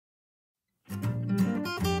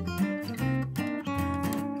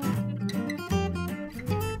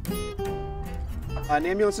An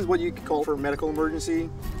ambulance is what you could call for a medical emergency.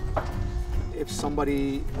 If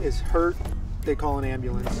somebody is hurt, they call an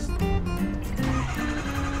ambulance.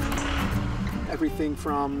 Everything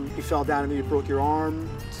from you fell down and you broke your arm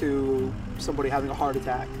to somebody having a heart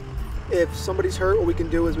attack. If somebody's hurt, what we can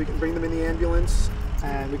do is we can bring them in the ambulance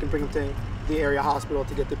and we can bring them to the area hospital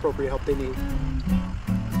to get the appropriate help they need.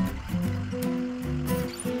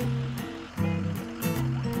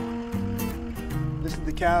 This is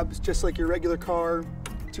the cab. It's just like your regular car.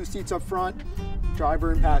 2 seats up front,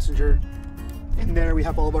 driver and passenger. In there we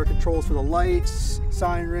have all of our controls for the lights,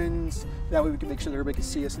 sirens. That way we can make sure that everybody can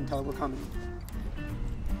see us and tell them we're coming.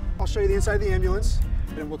 I'll show you the inside of the ambulance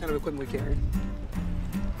and what kind of equipment we carry.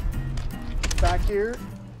 Back here,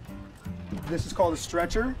 this is called a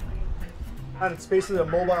stretcher, and it's basically a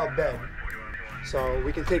mobile bed. So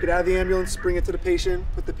we can take it out of the ambulance, bring it to the patient,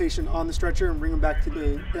 put the patient on the stretcher, and bring them back to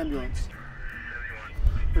the ambulance.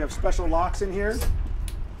 We have special locks in here,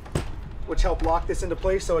 which help lock this into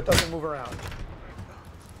place so it doesn't move around.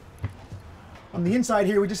 On the inside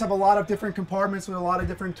here, we just have a lot of different compartments with a lot of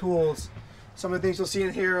different tools. Some of the things you'll see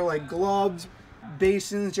in here are like gloves,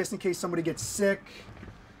 basins, just in case somebody gets sick,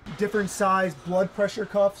 different size blood pressure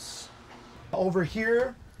cuffs. Over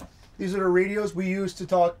here, these are the radios we use to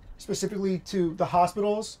talk specifically to the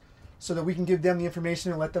hospitals so that we can give them the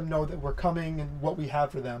information and let them know that we're coming and what we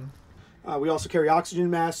have for them. We also carry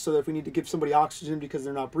oxygen masks so that if we need to give somebody oxygen because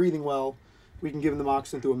they're not breathing well, we can give them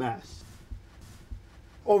oxygen through a mask.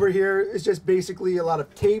 Over here is just basically a lot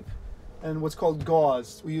of tape and what's called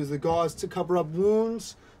gauze. We use the gauze to cover up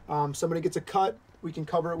wounds. Somebody gets a cut, we can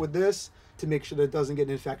cover it with this to make sure that it doesn't get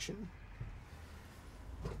an infection.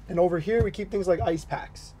 And over here we keep things like ice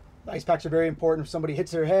packs. The ice packs are very important if somebody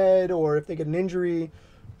hits their head or if they get an injury,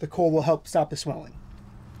 the cold will help stop the swelling.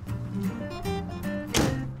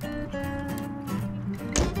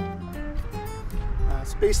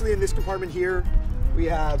 So basically in this compartment here, we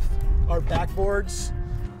have our backboards.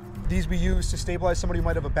 These we use to stabilize somebody who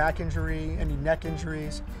might have a back injury, any neck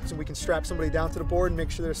injuries, so we can strap somebody down to the board and make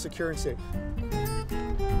sure they're secure and safe.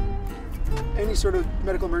 Any sort of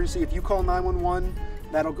medical emergency, if you call 911,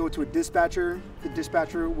 that'll go to a dispatcher. The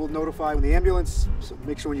dispatcher will notify the ambulance, so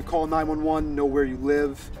make sure when you call 911, know where you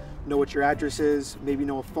live, know what your address is, maybe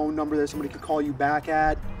know a phone number that somebody could call you back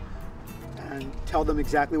at, and tell them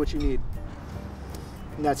exactly what you need.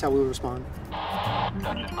 And that's how we will respond.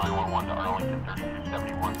 Dutchess 911 to Arlington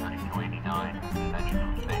 3271 3289. Extension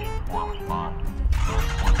from Station 4 response.